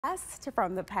Guest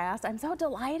from the past. I'm so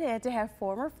delighted to have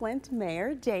former Flint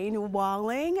Mayor Dayne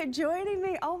Walling joining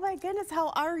me. Oh my goodness, how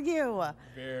are you?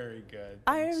 Very good.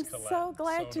 I am Thanks, so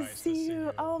glad nice to see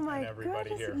you. Oh my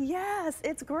goodness. Here. Yes,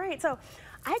 it's great. So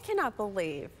I cannot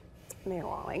believe, Mayor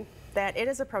Walling, that it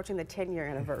is approaching the 10-year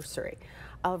anniversary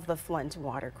of the Flint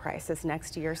water crisis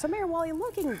next year. So Mayor Walling,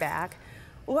 looking back,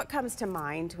 what comes to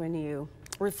mind when you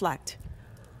reflect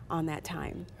on that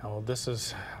time? Well, this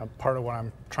is a part of what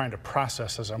I'm trying to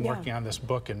process as I'm working on this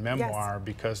book and memoir,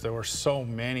 because there were so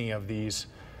many of these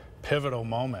pivotal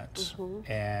moments,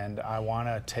 and I want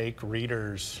to take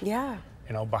readers, you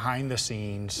know, behind the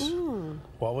scenes,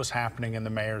 what was happening in the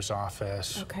mayor's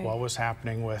office, what was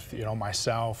happening with, you know,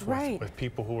 myself, with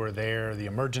people who were there, the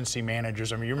emergency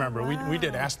managers. I mean, you remember, we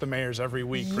did Ask the Mayors every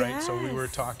week, right? So we were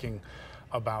talking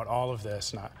about all of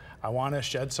this, and I want to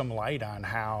shed some light on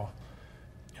how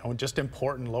just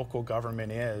important local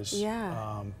government is.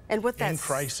 And with that in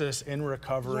crisis, in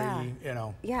recovery, you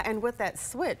know. And with that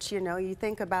switch, you know, you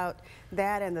think about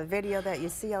that and the video that you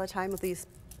see all the time with these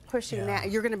pushing that.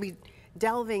 You're going to be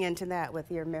delving into that with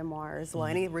your memoir as well.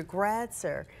 Any regrets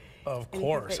or? Of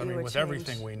course. I mean, with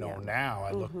everything we know now,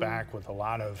 I look back with a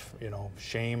lot of, you know,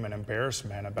 shame and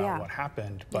embarrassment about what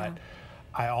happened. But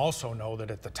I also know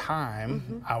that at the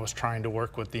time, I was trying to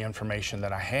work with the information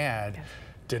that I had.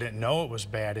 Didn't know it was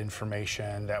bad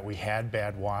information, that we had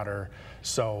bad water.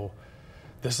 So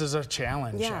this is a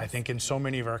challenge, I think, in so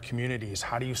many of our communities.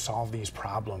 How do you solve these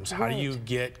problems? How do you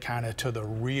get kind of to the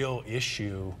real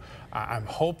issue? I'm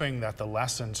hoping that the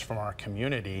lessons from our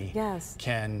community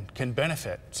can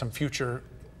benefit some future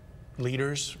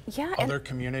leaders, other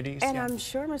communities. And I'm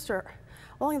sure, Mr.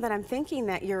 Walling, that I'm thinking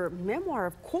that your memoir,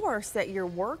 of course, that you're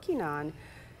working on,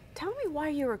 tell me why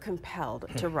you were compelled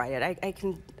to write it.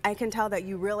 I can tell that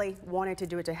you really wanted to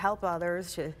do it to help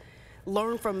others, to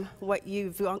learn from what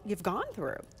you've gone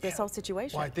through, this whole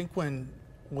situation. Well, I think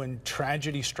when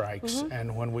tragedy strikes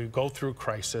and when we go through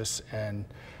crisis, and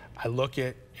I look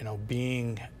at, you know,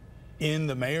 being in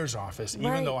the mayor's office,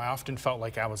 even though I often felt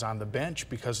like I was on the bench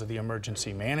because of the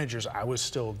emergency managers, I was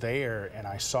still there and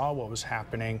I saw what was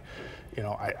happening. You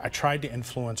know, I tried to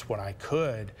influence what I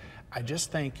could. I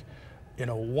just think, you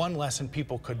know, one lesson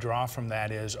people could draw from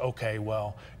that is, okay,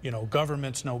 well, you know,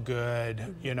 government's no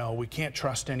good, you know, we can't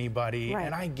trust anybody,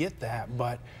 and I get that,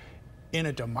 but in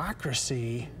a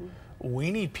democracy,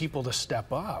 we need people to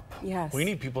step up. We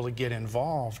need people to get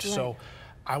involved. So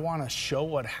I want to show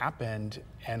what happened,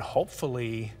 and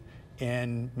hopefully,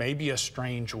 in maybe a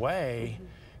strange way,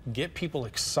 get people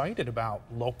excited about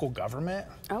local government,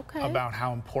 about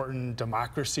how important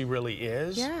democracy really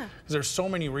is. Because there's so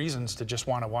many reasons to just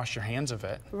want to wash your hands of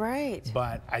it.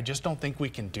 But I just don't think we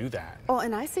can do that. Well,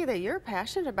 and I see that you're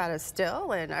passionate about it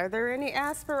still. And are there any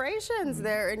aspirations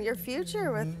there in your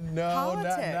future with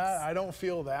politics? No, I don't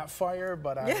feel that fire,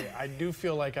 but I do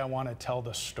feel like I want to tell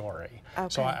the story.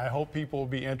 So I hope people will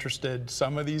be interested.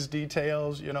 Some of these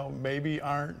details, you know, maybe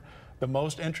aren't the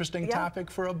most interesting topic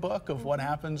for a book of what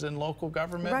happens in local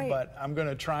government, but I'm going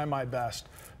to try my best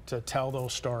to tell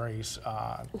those stories,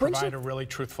 provide a really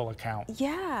truthful account.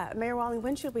 Mayor Walling,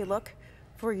 when should we look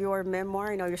for your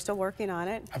memoir? I know you're still working on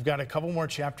it. I've got a couple more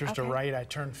chapters to write. I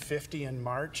turned 50 in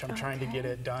March. I'm trying to get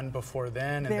it done before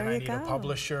then, and then I need a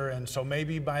publisher, and so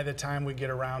maybe by the time we get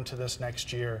around to this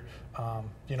next year,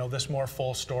 you know, this more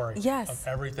full story of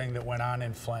everything that went on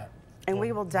in Flint. And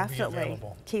we will definitely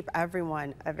keep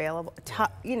everyone available.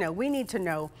 You know, we need to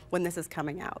know when this is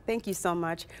coming out. Thank you so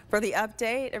much for the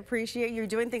update. Appreciate you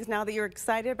doing things now that you're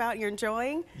excited about and you're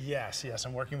enjoying. Yes.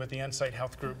 I'm working with the Insight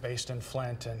Health Group based in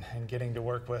Flint, and getting to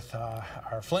work with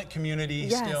our Flint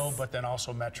community still, but then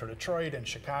also Metro Detroit and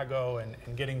Chicago, and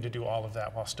getting to do all of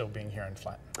that while still being here in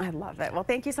Flint. I love it. Well,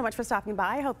 thank you so much for stopping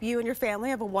by. I hope you and your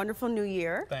family have a wonderful new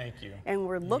year. Thank you. And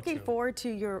we're looking forward to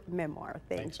your memoir.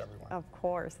 Thanks, everyone. Of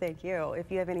course. Thank you.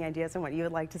 If you have any ideas on what you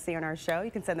would like to see on our show,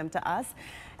 you can send them to us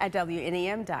at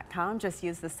WNEM.com. Just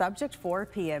use the subject 4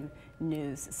 p.m.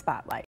 News Spotlight.